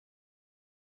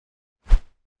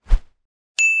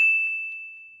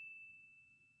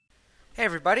Hey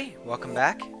everybody, welcome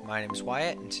back. My name is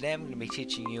Wyatt and today I'm going to be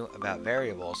teaching you about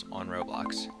variables on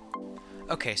Roblox.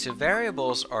 Okay, so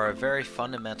variables are a very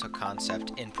fundamental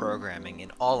concept in programming in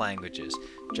all languages.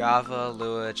 Java,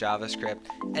 Lua, JavaScript,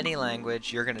 any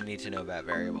language, you're going to need to know about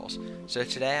variables. So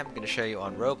today I'm going to show you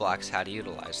on Roblox how to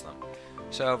utilize them.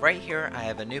 So right here I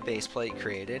have a new base plate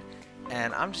created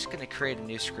and I'm just going to create a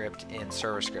new script in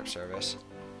ServerScript service.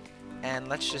 And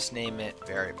let's just name it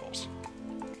variables.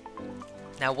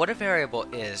 Now what a variable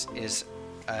is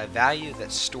a value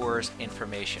that stores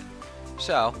information.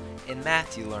 So in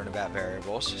math you learn about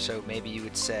variables, so maybe you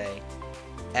would say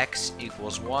x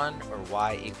equals 1 or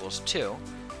y equals 2,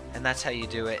 and that's how you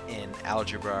do it in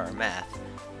algebra or math.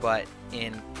 But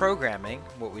in programming,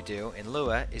 what we do in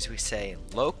Lua is we say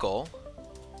local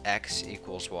x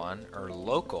equals 1 or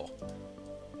local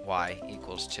y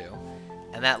equals 2,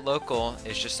 and that local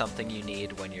is just something you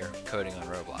need when you're coding on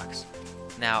Roblox.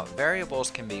 Now, variables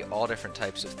can be all different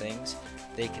types of things.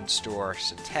 They can store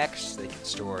some text, they can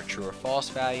store a true or false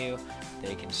value,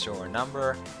 they can store a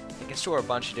number, they can store a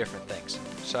bunch of different things.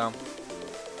 So,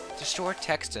 to store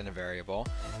text in a variable,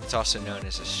 it's also known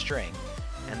as a string.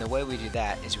 And the way we do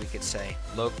that is we could say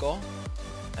local,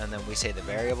 and then we say the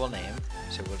variable name,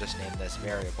 so we'll just name this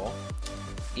variable,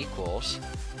 equals,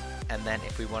 and then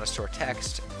if we want to store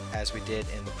text, as we did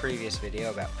in the previous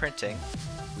video about printing,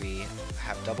 we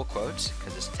have double quotes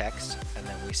because it's text, and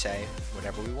then we say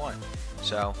whatever we want.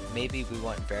 So maybe we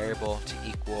want variable to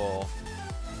equal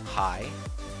hi,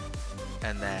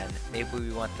 and then maybe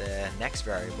we want the next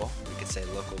variable, we could say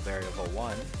local variable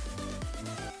 1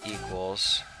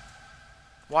 equals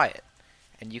Wyatt.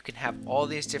 And you can have all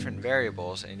these different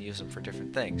variables and use them for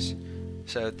different things.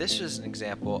 So this is an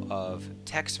example of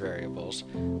text variables,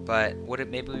 but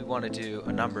maybe we want to do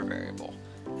a number variable.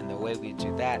 And the way we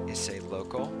do that is say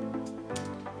local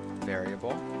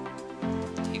variable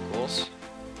equals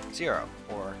 0,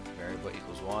 or variable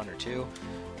equals 1 or 2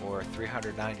 or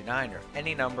 399, or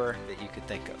any number that you could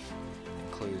think of. It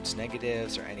includes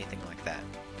negatives or anything like that.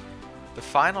 The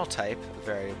final type of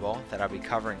variable that I'll be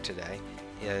covering today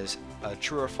is a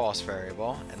true or false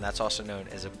variable, and that's also known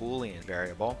as a Boolean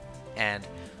variable. And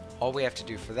all we have to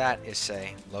do for that is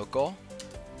say local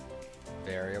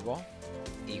variable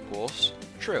equals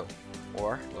true,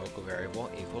 or local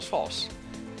variable equals false.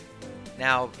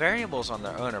 Now variables on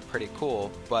their own are pretty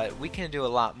cool, but we can do a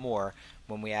lot more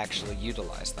when we actually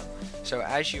utilize them. So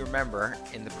as you remember,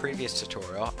 in the previous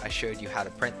tutorial I showed you how to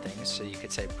print things, so you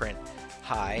could say print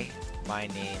hi, my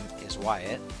name is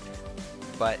Wyatt.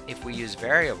 But if we use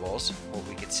variables, what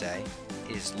we could say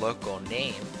is local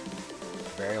name,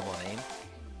 variable name,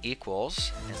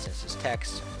 equals, and since it's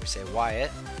text, we say Wyatt,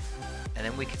 and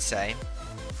then we could say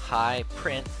hi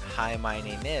print hi my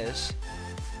name is,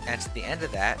 and to the end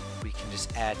of that we can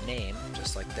just add name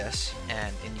just like this,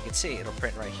 and you can see it'll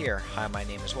print right here, hi my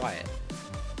name is Wyatt.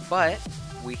 But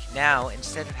we now,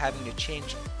 instead of having to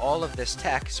change all of this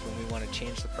text when we want to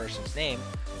change the person's name,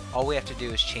 all we have to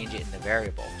do is change it in the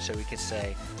variable. So we could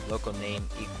say local name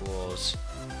equals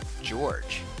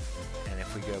George, and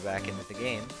if we go back into the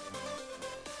game,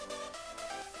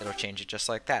 it'll change it just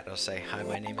like that. It'll say hi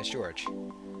my name is George.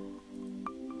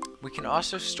 We can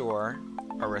also store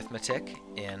arithmetic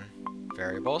in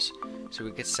variables, so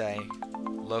we could say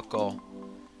local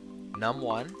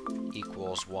num1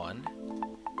 equals 1,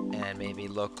 and maybe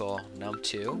local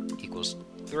num2 equals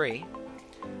 3,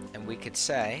 and we could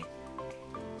say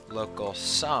local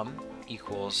sum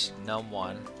equals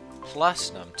num1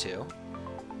 plus num2,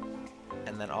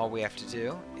 and then all we have to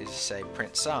do is say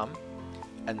print sum,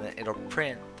 and then it'll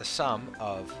print the sum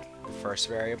of the first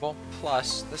variable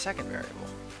plus the second variable.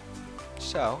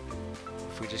 So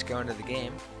if we just go into the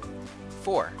game,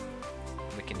 4,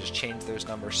 we can just change those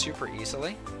numbers super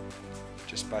easily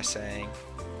just by saying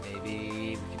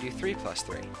maybe we can do 3 plus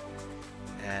 3,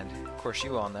 and of course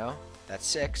you all know that's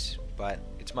 6, but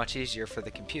it's much easier for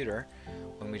the computer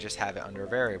when we just have it under a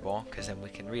variable, because then we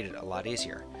can read it a lot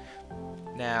easier.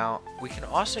 Now we can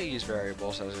also use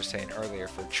variables, as I was saying earlier,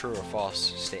 for true or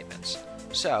false statements.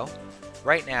 So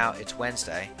right now it's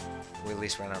Wednesday, or at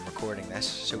least when I'm recording this,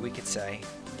 so we could say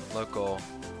local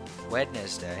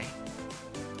Wednesday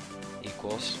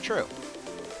equals true,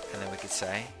 and then we could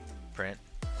say print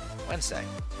Wednesday,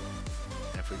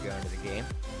 and if we go into the game,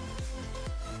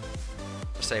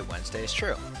 we'll say Wednesday is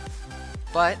true.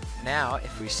 But now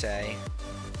if we say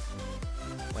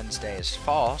Wednesday is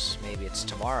false, maybe it's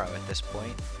tomorrow at this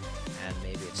point, and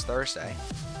maybe it's Thursday,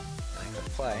 and I click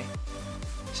play,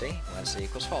 see, Wednesday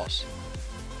equals false.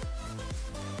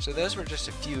 So those were just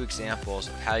a few examples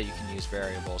of how you can use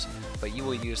variables, but you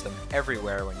will use them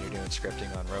everywhere when you're doing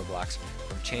scripting on Roblox,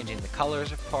 from changing the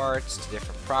colors of parts to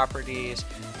different properties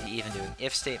to even doing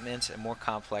if statements and more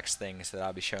complex things that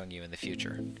I'll be showing you in the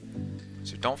future.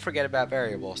 So don't forget about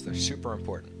variables, they're super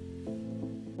important.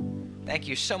 Thank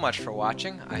you so much for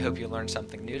watching. I hope you learned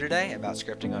something new today about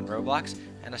scripting on Roblox,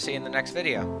 and I'll see you in the next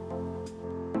video.